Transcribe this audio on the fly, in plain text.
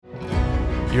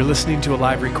You're listening to a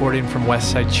live recording from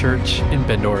Westside Church in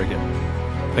Bend, Oregon.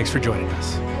 Thanks for joining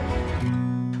us.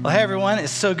 Well, hey everyone,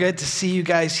 it's so good to see you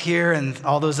guys here and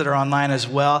all those that are online as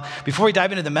well. Before we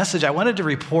dive into the message, I wanted to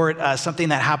report something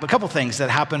that happened, a couple things that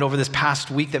happened over this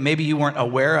past week that maybe you weren't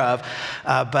aware of.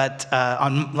 But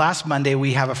on last Monday,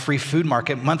 we have a free food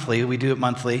market monthly. We do it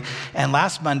monthly. And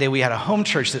last Monday, we had a home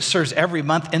church that serves every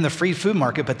month in the free food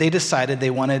market, but they decided they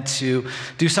wanted to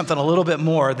do something a little bit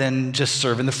more than just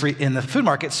serve in the food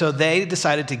market. So they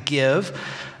decided to give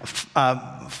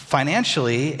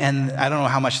financially, and I don't know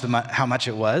how much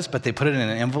it was, but they put it in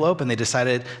an envelope and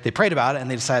they prayed about it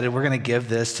and they decided we're going to give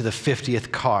this to the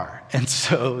 50th car. And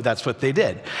so that's what they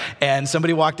did. And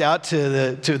somebody walked out to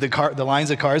the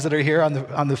lines of cars that are here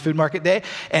on the food market day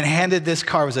and handed this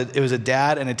car. It was a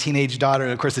dad and a teenage daughter.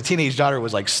 And of course the teenage daughter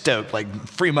was like stoked, like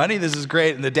free money, this is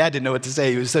great. And the dad didn't know what to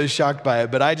say. He was so shocked by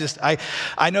it. But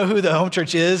I know who the home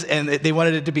church is and they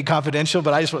wanted it to be confidential,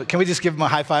 but can we just give them a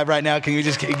high five right now? Can you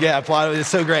just applaud? It's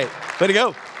so great. Way to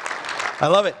go. I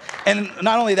love it. And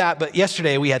not only that, but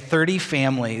yesterday we had 30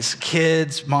 families,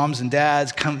 kids, moms and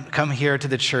dads come here to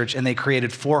the church, and they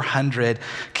created 400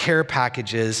 care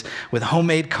packages with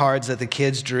homemade cards that the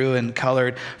kids drew and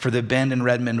colored for the Bend and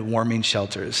Redmond warming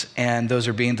shelters. And those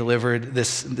are being delivered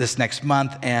this next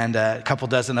month, and a couple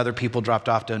dozen other people dropped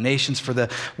off donations for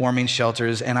the warming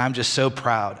shelters. And I'm just so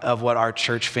proud of what our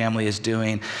church family is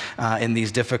doing in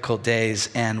these difficult days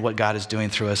and what God is doing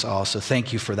through us all. So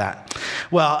thank you for that.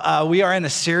 Well, we are in a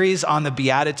series on the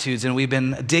Beatitudes, and we've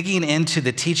been digging into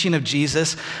the teaching of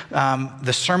Jesus,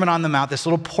 the Sermon on the Mount, this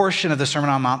little portion of the Sermon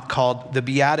on the Mount called the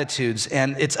Beatitudes,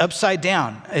 and it's upside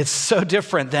down. It's so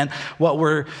different than what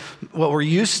we're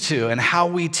used to and how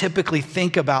we typically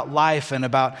think about life and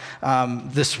about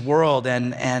this world,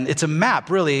 and it's a map,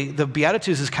 really. The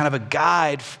Beatitudes is kind of a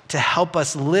guide to help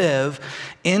us live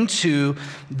into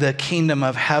the kingdom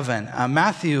of heaven.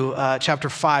 Matthew chapter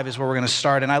 5 is where we're going to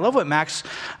start, and I love what Max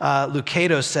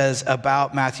Lucado says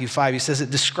about Matthew 5. He says it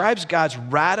describes God's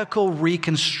radical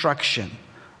reconstruction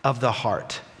of the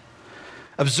heart.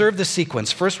 Observe the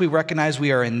sequence. First, we recognize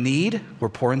we are in need. We're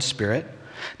poor in spirit.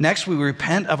 Next, we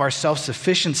repent of our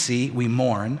self-sufficiency. We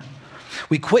mourn.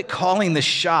 We quit calling the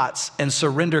shots and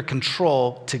surrender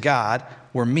control to God.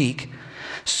 We're meek.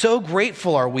 So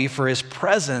grateful are we for his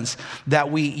presence that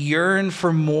we yearn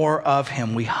for more of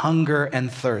him. We hunger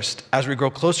and thirst. As we grow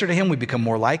closer to him, we become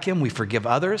more like him. We forgive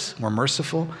others. We're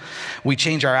merciful. We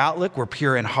change our outlook. We're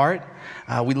pure in heart.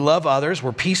 We love others.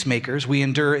 We're peacemakers. We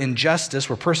endure injustice.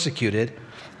 We're persecuted.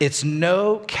 It's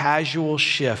no casual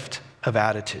shift of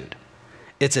attitude.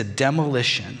 It's a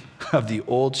demolition of the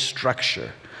old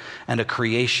structure and a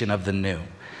creation of the new.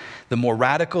 The more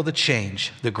radical the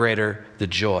change, the greater the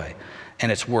joy.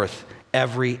 And it's worth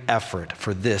every effort,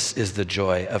 for this is the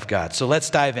joy of God. So let's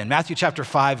dive in. Matthew chapter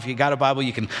 5, if you got a Bible,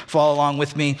 you can follow along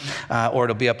with me, or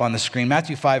it'll be up on the screen.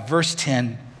 Matthew 5, verse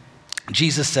 10,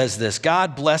 Jesus says this: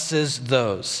 God blesses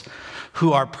those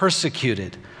who are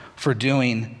persecuted for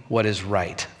doing what is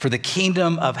right, for the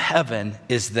kingdom of heaven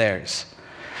is theirs.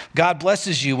 God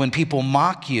blesses you when people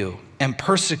mock you and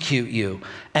persecute you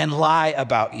and lie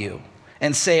about you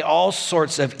and say all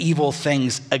sorts of evil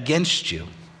things against you,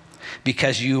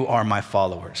 because you are my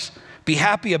followers. Be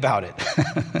happy about it.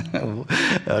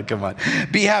 Oh, come on.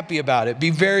 Be happy about it.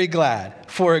 Be very glad,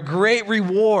 for a great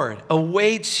reward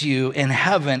awaits you in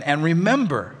heaven. And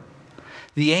remember,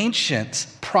 the ancient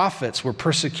prophets were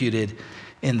persecuted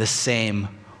in the same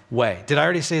way. Did I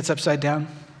already say it's upside down?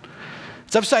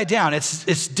 It's upside down.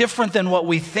 It's different than what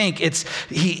we think.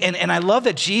 And I love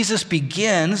that Jesus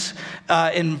begins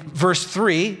in verse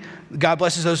 3. God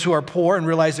blesses those who are poor and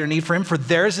realize their need for him, for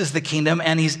theirs is the kingdom.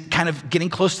 And he's kind of getting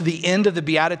close to the end of the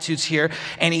Beatitudes here.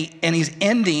 And he's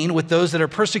ending with those that are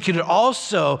persecuted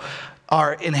also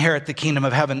inherit the kingdom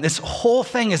of heaven. This whole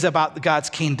thing is about God's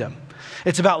kingdom.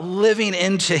 It's about living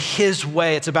into his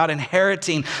way. It's about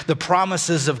inheriting the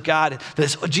promises of God.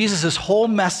 Jesus' whole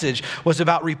message was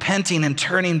about repenting and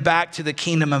turning back to the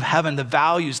kingdom of heaven, the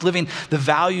values, living the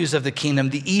values of the kingdom,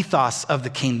 the ethos of the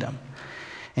kingdom.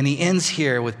 And he ends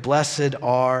here with, blessed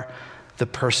are the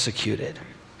persecuted.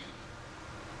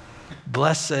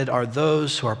 Blessed are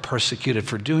those who are persecuted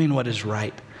for doing what is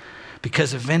right,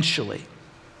 because eventually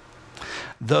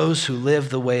those who live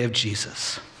the way of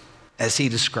Jesus, as he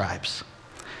describes,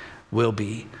 will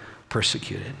be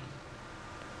persecuted.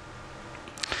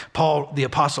 The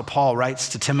Apostle Paul writes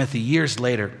to Timothy years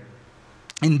later,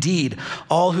 indeed,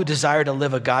 all who desire to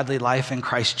live a godly life in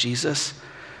Christ Jesus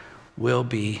will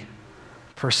be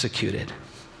persecuted.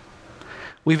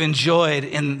 We've enjoyed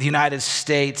in the United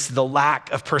States the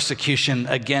lack of persecution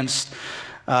against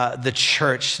the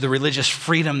church, the religious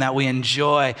freedom that we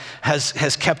enjoy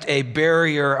has kept a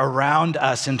barrier around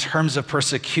us in terms of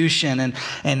persecution.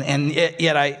 And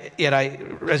yet I,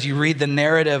 as you read the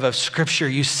narrative of Scripture,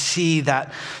 you see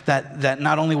that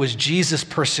not only was Jesus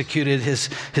persecuted,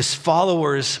 his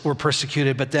followers were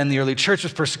persecuted, but then the early church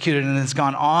was persecuted, and it's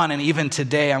gone on. And even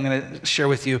today, I'm going to share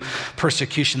with you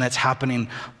persecution that's happening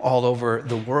all over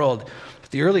the world.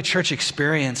 But the early church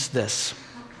experienced this.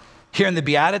 Here in the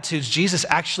Beatitudes, Jesus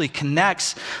actually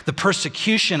connects the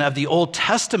persecution of the Old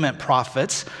Testament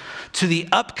prophets to the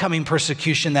upcoming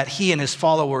persecution that he and his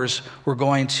followers were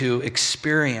going to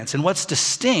experience. And what's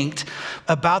distinct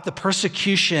about the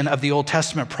persecution of the Old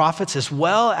Testament prophets, as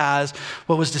well as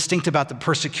what was distinct about the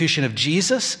persecution of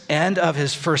Jesus and of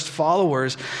his first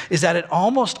followers, is that it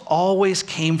almost always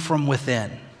came from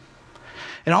within.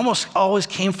 It almost always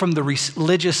came from the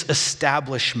religious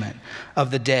establishment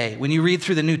of the day. When you read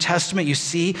through the New Testament, you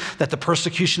see that the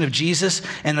persecution of Jesus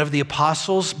and of the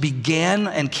apostles began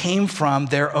and came from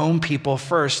their own people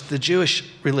first, the Jewish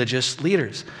religious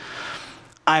leaders.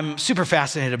 I'm super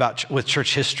fascinated with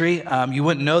church history. You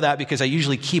wouldn't know that because I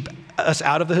usually keep us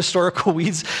out of the historical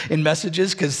weeds in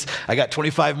messages because I got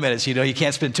 25 minutes. You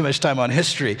can't spend too much time on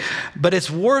history. But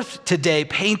it's worth today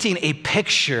painting a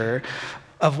picture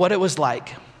of what it was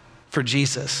like for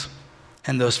Jesus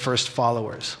and those first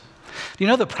followers. Do you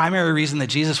know the primary reason that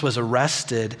Jesus was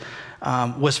arrested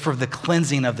was for the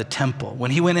cleansing of the temple?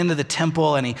 When he went into the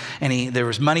temple and there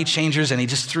was money changers and he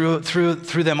just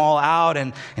threw them all out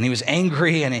and he was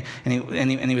angry and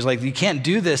he was like, you can't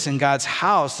do this in God's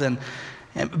house.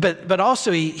 But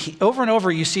also he over and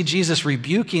over you see Jesus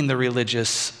rebuking the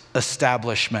religious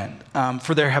establishment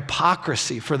for their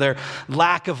hypocrisy, for their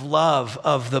lack of love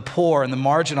of the poor and the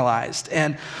marginalized.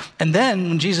 And then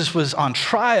when Jesus was on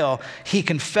trial, he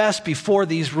confessed before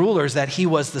these rulers that he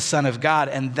was the Son of God,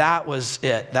 and that was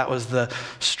it. That was the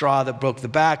straw that broke the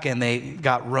back, and they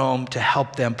got Rome to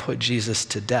help them put Jesus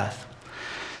to death.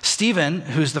 Stephen,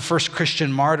 who's the first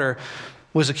Christian martyr,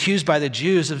 was accused by the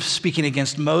Jews of speaking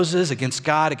against Moses, against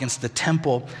God, against the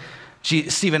temple.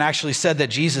 Stephen actually said that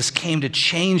Jesus came to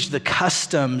change the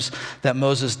customs that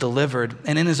Moses delivered.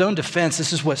 And in his own defense,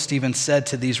 this is what Stephen said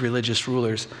to these religious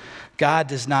rulers: God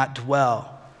does not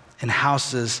dwell in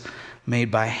houses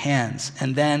made by hands.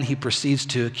 And then he proceeds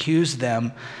to accuse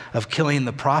them of killing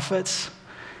the prophets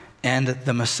and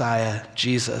the Messiah,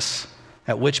 Jesus,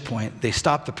 at which point they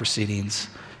stopped the proceedings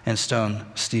and stoned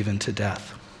Stephen to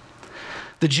death.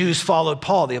 The Jews followed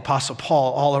Paul, the Apostle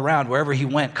Paul, all around, wherever he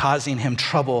went, causing him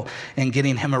trouble and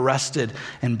getting him arrested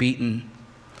and beaten.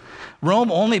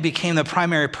 Rome only became the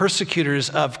primary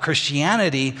persecutors of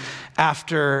Christianity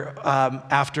after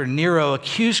Nero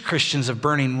accused Christians of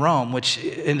burning Rome, which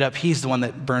ended up, he's the one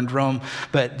that burned Rome,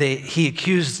 but he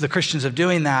accused the Christians of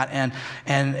doing that,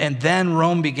 and then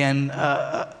Rome began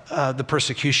the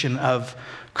persecution of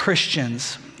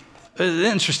Christians.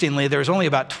 Interestingly, there was only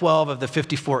about 12 of the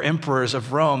 54 emperors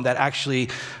of Rome that actually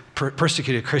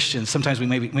persecuted Christians. Sometimes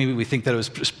maybe we think that it was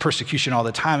just persecution all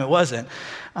the time. It wasn't.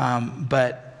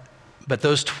 But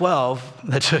those 12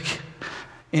 that took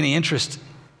any interest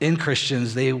in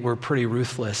Christians, they were pretty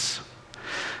ruthless.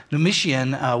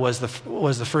 Domitian was the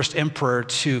first emperor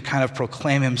to kind of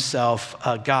proclaim himself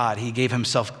God. He gave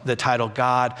himself the title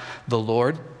God, the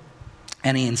Lord,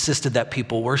 and he insisted that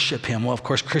people worship him. Well, of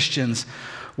course, Christians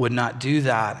would not do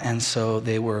that, and so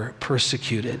they were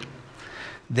persecuted.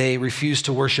 They refused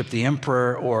to worship the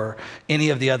emperor or any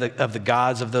of the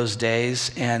gods of those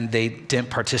days, and they didn't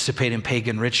participate in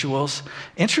pagan rituals.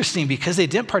 Interesting, because they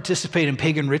didn't participate in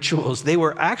pagan rituals, they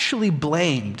were actually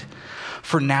blamed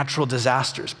for natural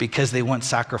disasters because they wouldn't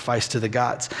sacrifice to the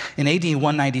gods. In AD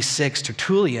 196,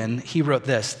 Tertullian, he wrote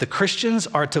this: "The Christians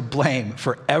are to blame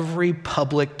for every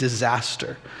public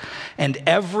disaster and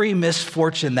every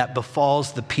misfortune that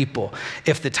befalls the people.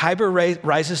 If the Tiber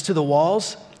rises to the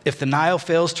walls, if the Nile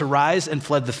fails to rise and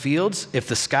flood the fields, if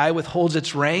the sky withholds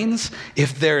its rains,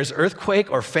 if there is earthquake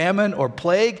or famine or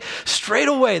plague, straight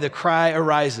away the cry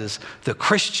arises, 'The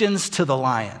Christians to the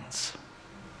lions.'"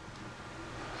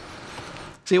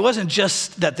 See, it wasn't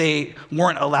just that they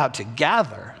weren't allowed to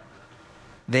gather.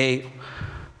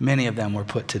 Many of them were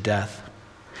put to death.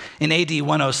 In AD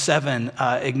 107,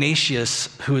 Ignatius,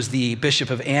 who was the bishop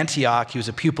of Antioch, he was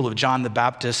a pupil of John the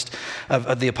Baptist,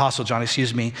 of the Apostle John,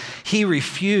 he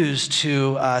refused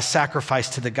to sacrifice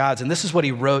to the gods. And this is what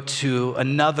he wrote to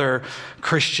another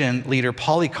Christian leader,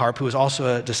 Polycarp, who was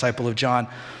also a disciple of John.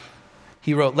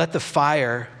 He wrote, "Let the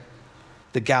fire,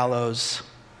 the gallows,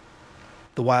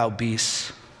 the wild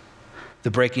beasts,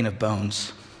 the breaking of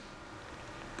bones,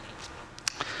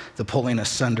 the pulling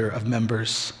asunder of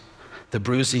members, the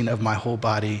bruising of my whole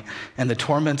body, and the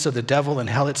torments of the devil and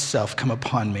hell itself come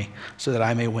upon me, so that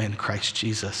I may win Christ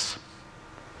Jesus.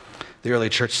 The early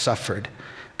church suffered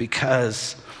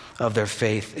because of their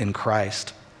faith in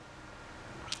Christ.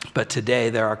 But today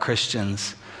there are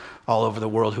Christians all over the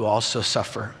world who also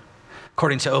suffer.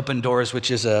 According to Open Doors,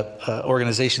 which is an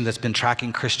organization that's been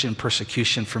tracking Christian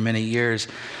persecution for many years,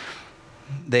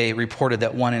 they reported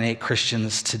that 1 in 8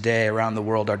 Christians today around the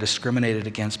world are discriminated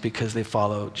against because they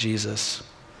follow Jesus.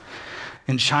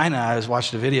 In China, I was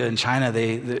watching a video. In China,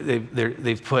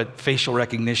 they've put facial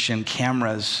recognition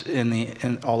cameras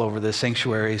all over the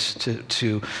sanctuaries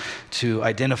to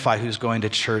identify who's going to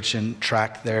church and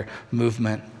track their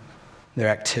movement, their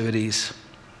activities.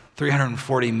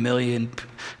 340 million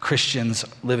Christians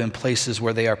live in places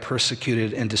where they are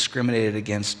persecuted and discriminated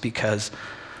against because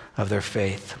of their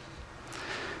faith.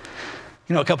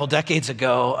 You know, a couple decades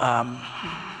ago,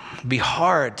 it'd be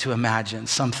hard to imagine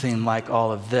something like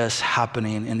all of this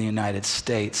happening in the United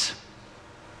States,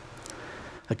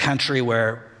 a country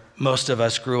where most of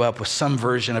us grew up with some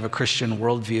version of a Christian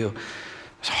worldview.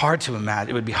 It's hard to imagine.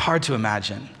 It would be hard to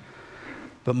imagine.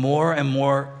 But more and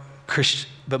more,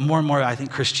 I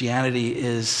think Christianity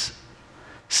is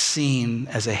seen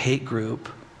as a hate group,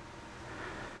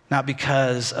 not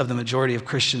because of the majority of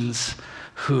Christians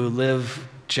who live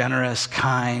generous,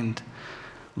 kind,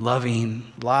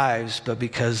 loving lives, but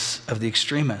because of the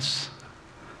extremists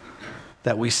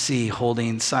that we see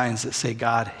holding signs that say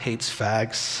God hates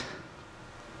fags,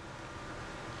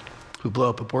 who blow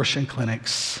up abortion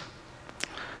clinics,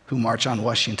 who march on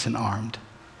Washington armed.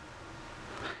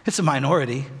 It's a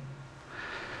minority,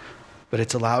 but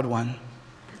it's a loud one.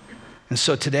 And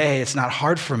so today, it's not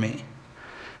hard for me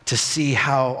to see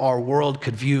how our world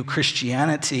could view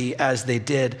Christianity as they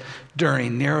did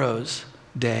during Nero's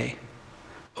day.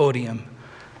 Odium,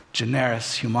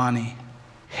 generis humani,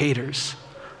 haters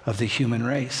of the human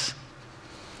race.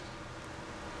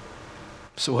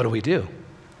 So what do?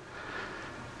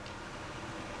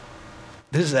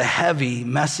 This is a heavy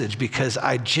message because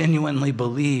I genuinely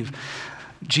believe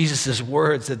Jesus'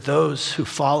 words that those who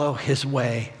follow his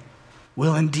way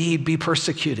will indeed be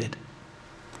persecuted.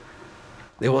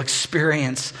 They will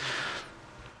experience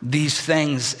these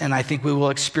things, and I think we will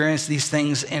experience these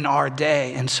things in our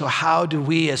day. And so how do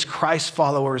we as Christ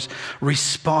followers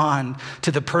respond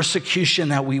to the persecution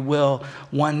that we will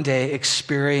one day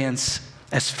experience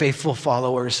as faithful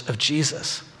followers of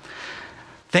Jesus?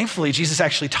 Thankfully, Jesus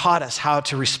actually taught us how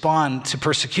to respond to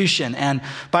persecution. And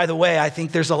by the way, I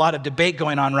think there's a lot of debate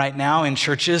going on right now in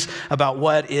churches about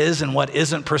what is and what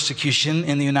isn't persecution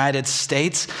in the United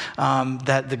States,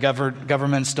 that the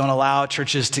governments don't allow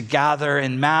churches to gather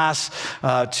in mass,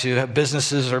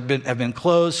 businesses have been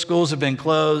closed, schools have been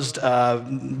closed,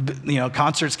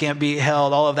 concerts can't be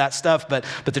held, all of that stuff, but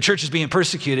the church is being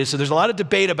persecuted. So there's a lot of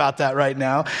debate about that right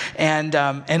now. And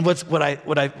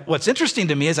what's interesting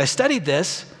to me as I studied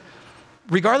this,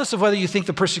 regardless of whether you think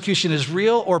the persecution is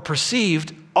real or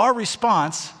perceived, our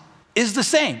response is the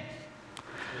same.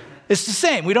 It's the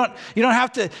same. You don't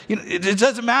have to, it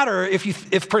doesn't matter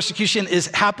if persecution is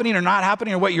happening or not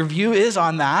happening or what your view is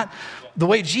on that. The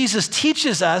way Jesus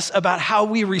teaches us about how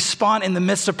we respond in the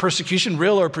midst of persecution,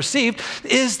 real or perceived,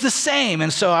 is the same.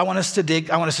 And so I want us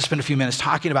to spend a few minutes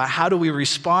talking about how do we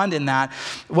respond in that,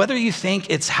 whether you think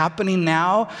it's happening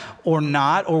now or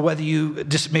not, or whether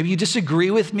maybe you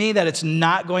disagree with me that it's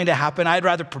not going to happen. I'd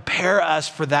rather prepare us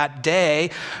for that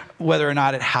day, whether or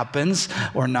not it happens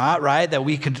or not, right? That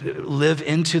we could live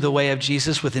into the way of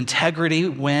Jesus with integrity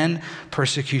when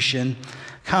persecution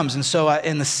comes. And so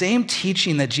in the same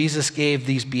teaching that Jesus gave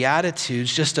these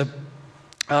Beatitudes, just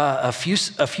a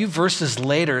few verses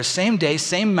later, same day,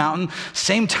 same mountain,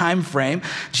 same time frame,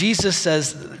 Jesus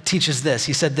teaches this.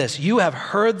 He said this: "You have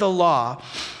heard the law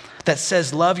that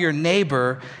says love your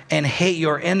neighbor and hate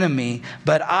your enemy.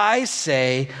 But I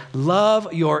say,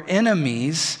 love your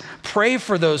enemies, pray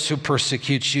for those who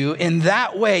persecute you. In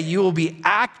that way, you will be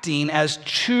acting as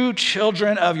true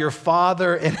children of your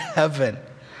Father in heaven."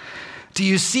 Do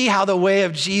you see how the way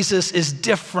of Jesus is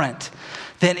different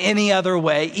than any other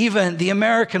way, even the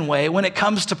American way, when it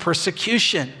comes to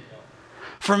persecution?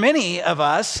 For many of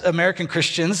us, American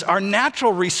Christians, our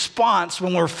natural response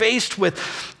when we're faced with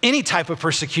any type of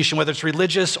persecution, whether it's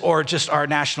religious or just our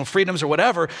national freedoms or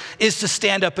whatever, is to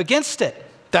stand up against it.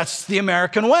 That's the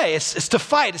American way. It's to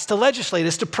fight, it's to legislate,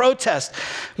 it's to protest.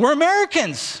 We're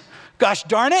Americans. Gosh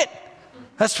darn it.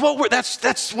 That's what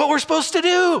we're supposed to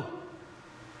do.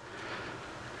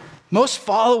 Most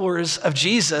followers of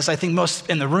Jesus, I think most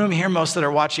in the room here, most that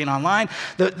are watching online,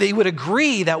 they would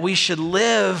agree that we should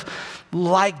live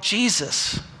like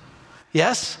Jesus.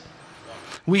 Yes?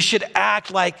 We should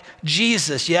act like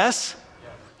Jesus, yes?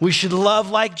 We should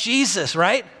love like Jesus,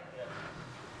 right?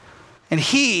 And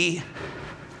he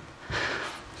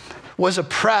was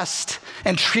oppressed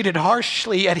and treated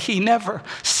harshly, yet he never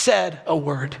said a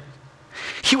word.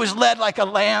 He was led like a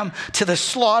lamb to the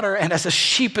slaughter, and as a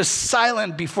sheep is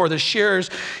silent before the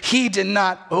shearers, he did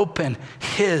not open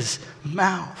his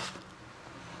mouth.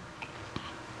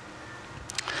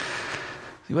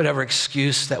 Whatever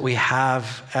excuse that we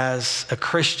have as a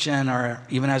Christian or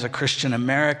even as a Christian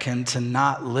American to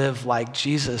not live like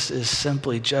Jesus is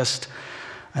simply just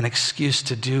an excuse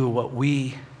to do what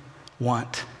we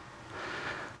want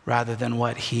rather than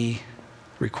what he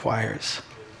requires.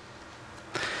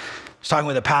 I was talking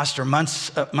with a pastor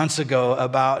months ago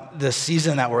about the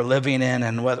season that we're living in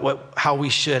and how we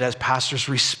should, as pastors,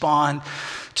 respond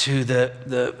to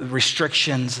the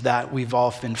restrictions that we've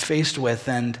all been faced with.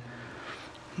 And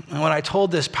what I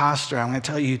told this pastor, I'm going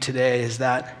to tell you today, is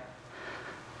that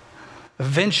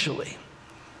eventually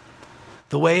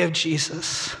the way of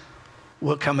Jesus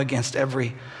will come against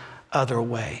every other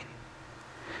way,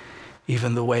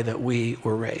 even the way that we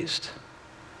were raised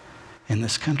in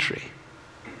this country.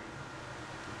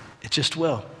 It just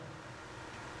will.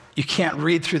 You can't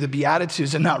read through the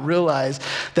Beatitudes and not realize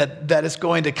that it's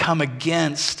going to come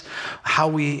against how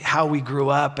we grew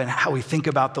up and how we think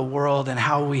about the world and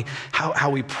how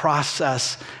we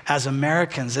process as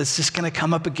Americans. It's just going to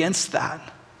come up against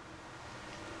that.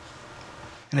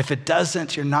 And if it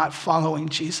doesn't, you're not following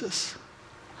Jesus.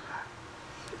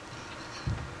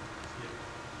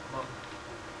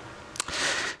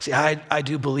 See, I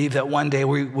do believe that one day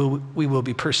we will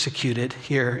be persecuted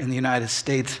here in the United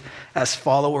States as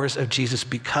followers of Jesus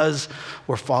because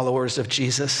we're followers of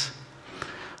Jesus.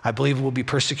 I believe we'll be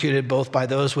persecuted both by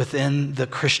those within the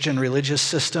Christian religious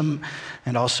system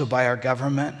and also by our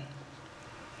government.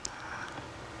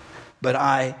 But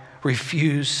I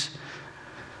refuse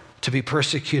to be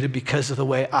persecuted because of the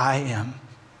way I am.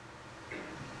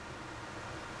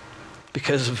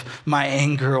 Because of my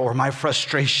anger or my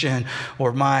frustration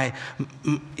or my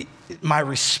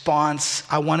response.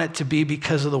 I want it to be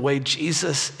because of the way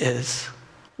Jesus is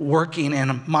working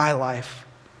in my life.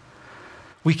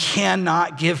 We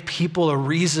cannot give people a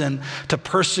reason to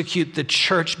persecute the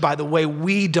church by the way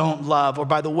we don't love or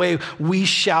by the way we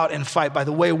shout and fight, by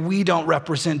the way we don't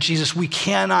represent Jesus. We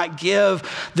cannot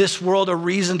give this world a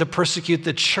reason to persecute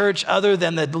the church other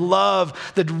than the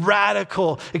love, the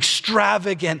radical,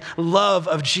 extravagant love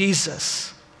of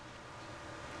Jesus.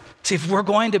 See, if we're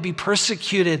going to be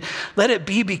persecuted, let it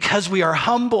be because we are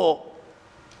humble.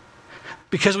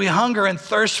 Because we hunger and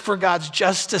thirst for God's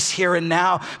justice here and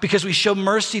now, because we show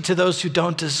mercy to those who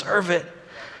don't deserve it,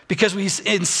 because we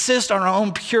insist on our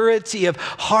own purity of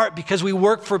heart, because we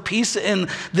work for peace in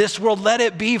this world. Let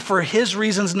it be for his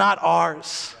reasons, not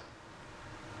ours.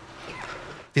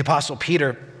 The Apostle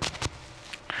Peter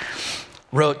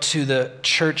wrote to the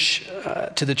church,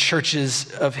 to the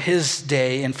churches of his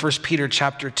day in 1 Peter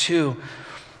chapter 2,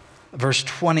 verse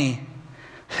 20.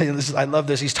 I love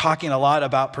this. He's talking a lot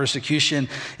about persecution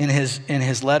in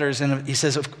his letters. And he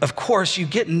says, of course, you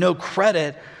get no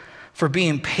credit for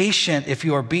being patient if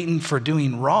you are beaten for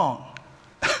doing wrong.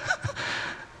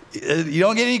 You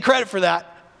don't get any credit for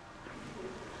that.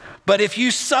 But if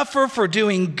you suffer for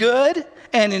doing good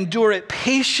and endure it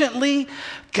patiently,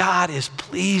 God is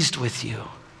pleased with you.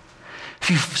 If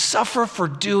you suffer for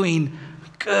doing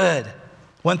good.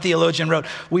 One theologian wrote,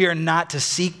 we are not to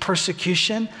seek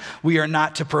persecution. We are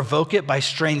not to provoke it by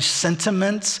strange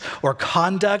sentiments or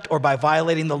conduct or by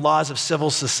violating the laws of civil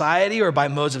society or by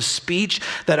modes of speech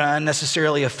that are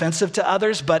unnecessarily offensive to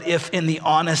others. But if in the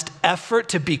honest effort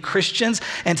to be Christians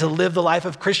and to live the life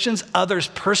of Christians, others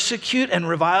persecute and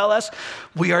revile us,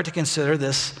 we are to consider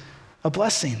this a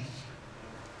blessing.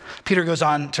 Peter goes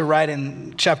on to write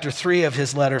in chapter 3 of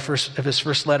his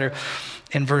first letter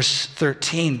in verse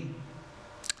 13.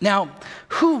 Now,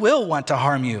 who will want to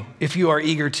harm you if you are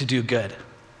eager to do good?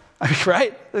 I mean,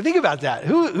 right? Think about that.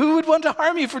 Who would want to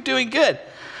harm you for doing good?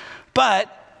 But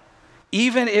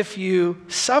even if you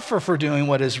suffer for doing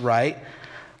what is right,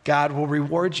 God will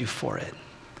reward you for it.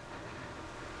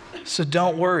 So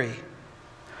don't worry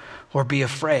or be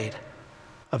afraid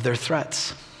of their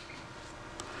threats.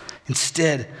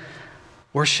 Instead,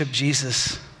 worship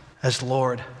Jesus as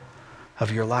Lord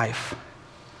of your life.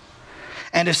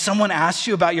 And if someone asks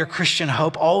you about your Christian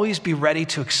hope, always be ready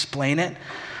to explain it,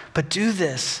 but do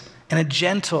this in a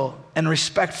gentle and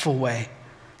respectful way.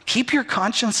 Keep your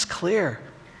conscience clear.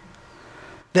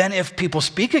 Then if people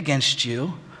speak against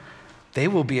you, they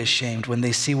will be ashamed when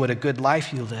they see what a good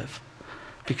life you live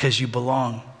because you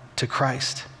belong to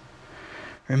Christ.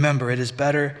 Remember, it is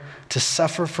better to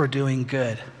suffer for doing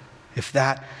good, if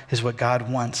that is what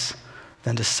God wants,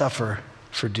 than to suffer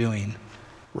for doing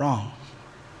wrong.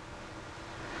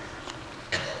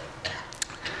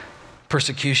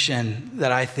 Persecution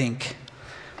that I think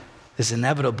is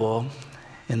inevitable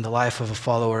in the life of a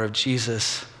follower of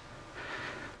Jesus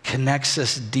connects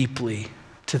us deeply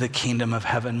to the kingdom of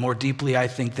heaven, more deeply, I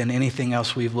think, than anything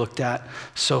else we've looked at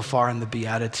so far in the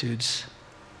Beatitudes.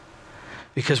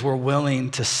 Because we're willing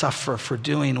to suffer for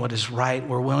doing what is right.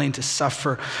 We're willing to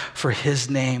suffer for his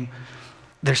name.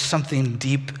 There's something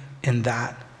deep in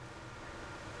that.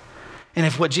 And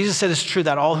if what Jesus said is true,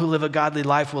 that all who live a godly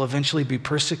life will eventually be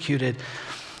persecuted,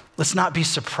 let's not be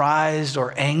surprised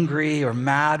or angry or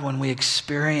mad when we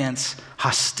experience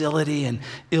hostility and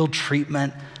ill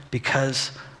treatment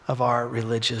because of our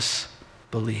religious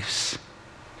beliefs.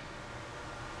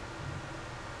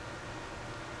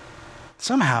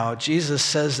 Somehow, Jesus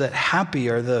says that happy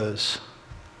are those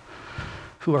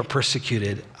who are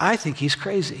persecuted. I think he's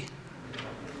crazy.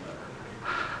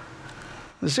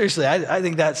 Seriously, I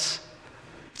think it's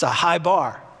a high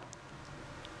bar.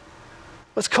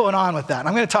 What's going on with that? And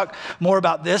I'm going to talk more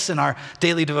about this in our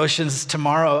daily devotions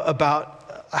tomorrow about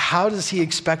how does he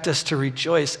expect us to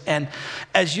rejoice? And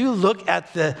as you look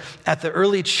at the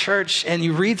early church and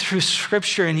you read through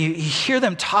scripture and you hear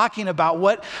them talking about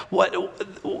what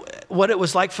it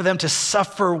was like for them to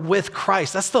suffer with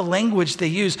Christ. That's the language they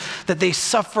use, that they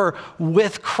suffer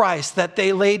with Christ, that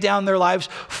they lay down their lives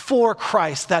for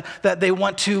Christ, that they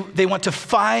want to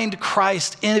find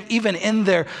Christ even in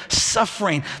their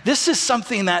suffering. This is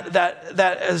something that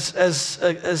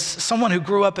as someone who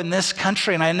grew up in this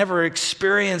country and I never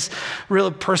experienced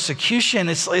real persecution,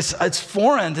 it's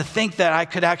foreign to think that I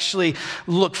could actually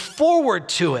look forward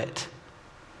to it.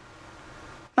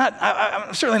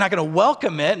 I'm certainly not going to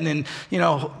welcome it and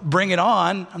bring it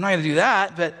on. I'm not going to do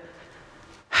that. But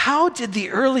how did the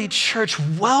early church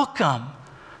welcome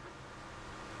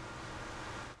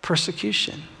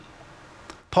persecution?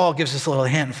 Paul gives us a little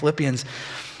hint. Philippians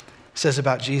says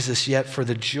about Jesus, yet for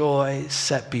the joy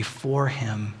set before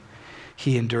him,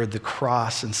 he endured the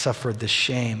cross and suffered the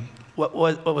shame. What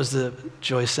was the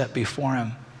joy set before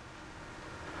him?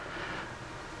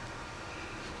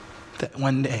 That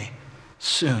one day,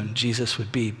 soon, Jesus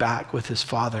would be back with his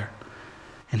Father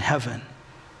in heaven.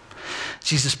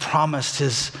 Jesus promised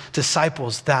his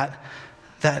disciples that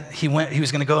he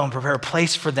was going to go and prepare a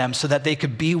place for them so that they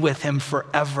could be with him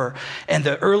forever. And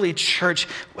the early church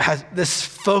has this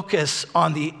focus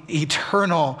on the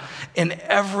eternal in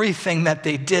everything that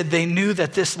they did. They knew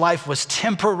that this life was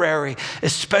temporary,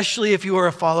 especially if you were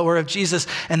a follower of Jesus.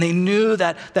 And they knew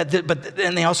but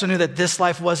they also knew that this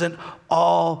life wasn't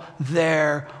all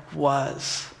there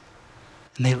was.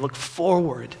 And they looked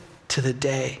forward to the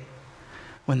day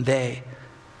when they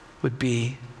would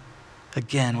be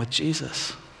again with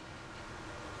Jesus.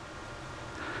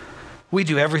 We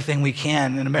do everything we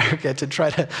can in America to try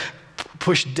to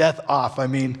push death off. I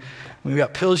mean, we've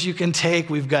got pills you can take,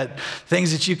 we've got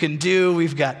things that you can do,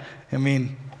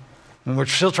 and we're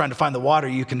still trying to find the water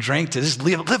you can drink to just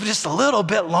live just a little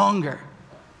bit longer.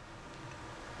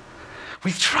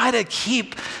 We try to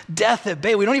keep death at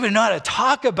bay. We don't even know how to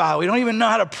talk about it. We don't even know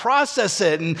how to process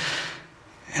it. And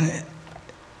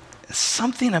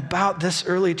something about this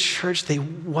early church, they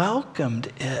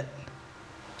welcomed it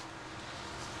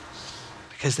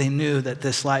because they knew that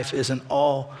this life isn't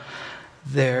all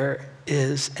there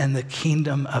is, and the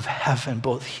kingdom of heaven,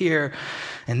 both here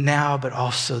and now, but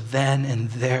also then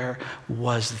and there,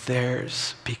 was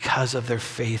theirs because of their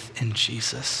faith in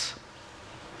Jesus.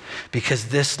 Because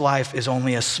this life is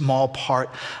only a small part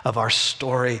of our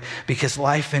story. Because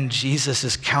life in Jesus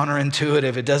is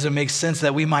counterintuitive. It doesn't make sense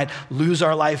that we might lose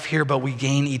our life here, but we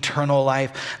gain eternal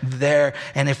life there.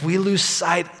 And if we lose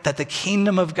sight that the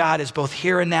kingdom of God is both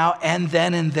here and now and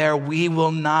then and there, we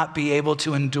will not be able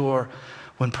to endure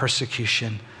when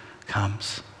persecution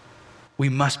comes. We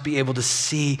must be able to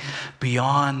see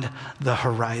beyond the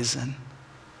horizon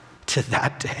to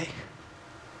that day,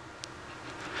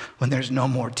 when there's no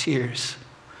more tears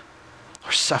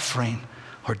or suffering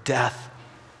or death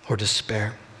or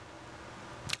despair.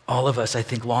 All of us, I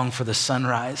think, long for the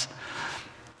sunrise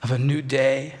of a new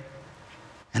day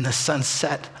and the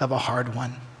sunset of a hard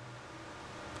one.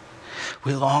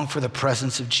 We long for the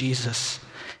presence of Jesus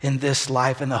in this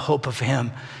life and the hope of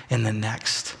him in the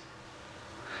next.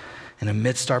 And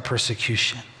amidst our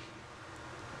persecution,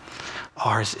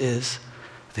 ours is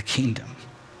the kingdom.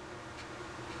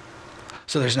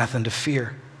 So there's nothing to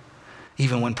fear.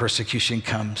 Even when persecution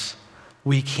comes,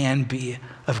 we can be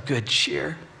of good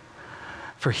cheer,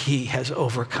 for he has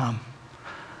overcome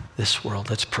this world.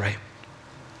 Let's pray.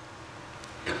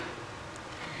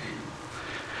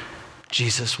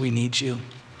 Jesus, we need you.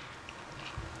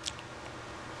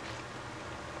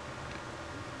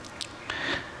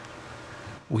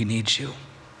 We need you.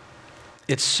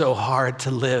 It's so hard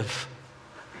to live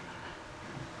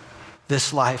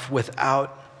this life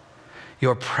without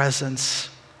your presence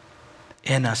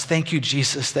in us. Thank you,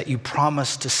 Jesus, that you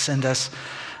promised to send us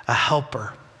a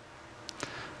helper,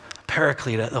 a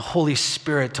paraclete, the Holy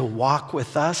Spirit to walk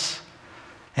with us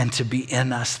and to be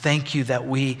in us. Thank you that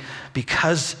we,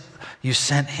 because you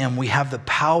sent him, we have the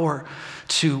power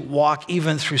to walk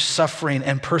even through suffering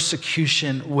and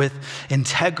persecution with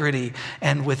integrity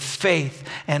and with faith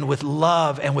and with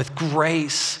love and with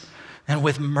grace and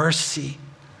with mercy.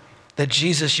 That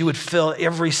Jesus, you would fill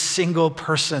every single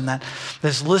person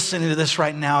that's listening to this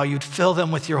right now, you'd fill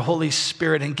them with your Holy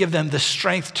Spirit and give them the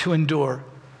strength to endure,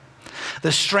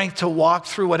 the strength to walk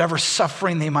through whatever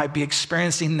suffering they might be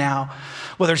experiencing now,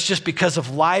 whether it's just because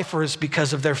of life or it's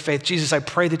because of their faith. Jesus, I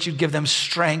pray that you'd give them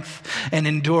strength and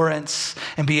endurance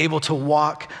and be able to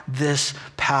walk this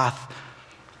path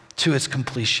to its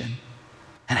completion.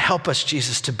 And help us,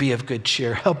 Jesus, to be of good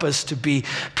cheer. Help us to be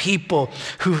people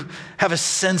who have a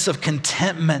sense of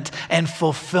contentment and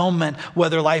fulfillment,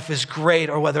 whether life is great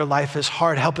or whether life is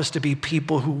hard. Help us to be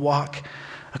people who walk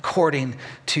according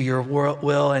to your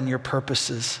will and your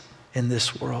purposes in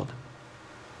this world.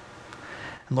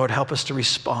 And Lord, help us to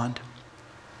respond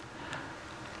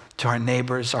to our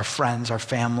neighbors, our friends, our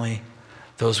family,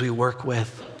 those we work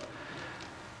with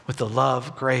the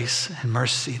love, grace, and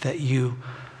mercy that you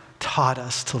taught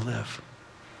us to live.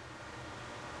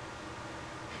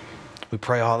 We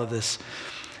pray all of this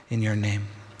in your name.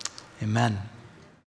 Amen.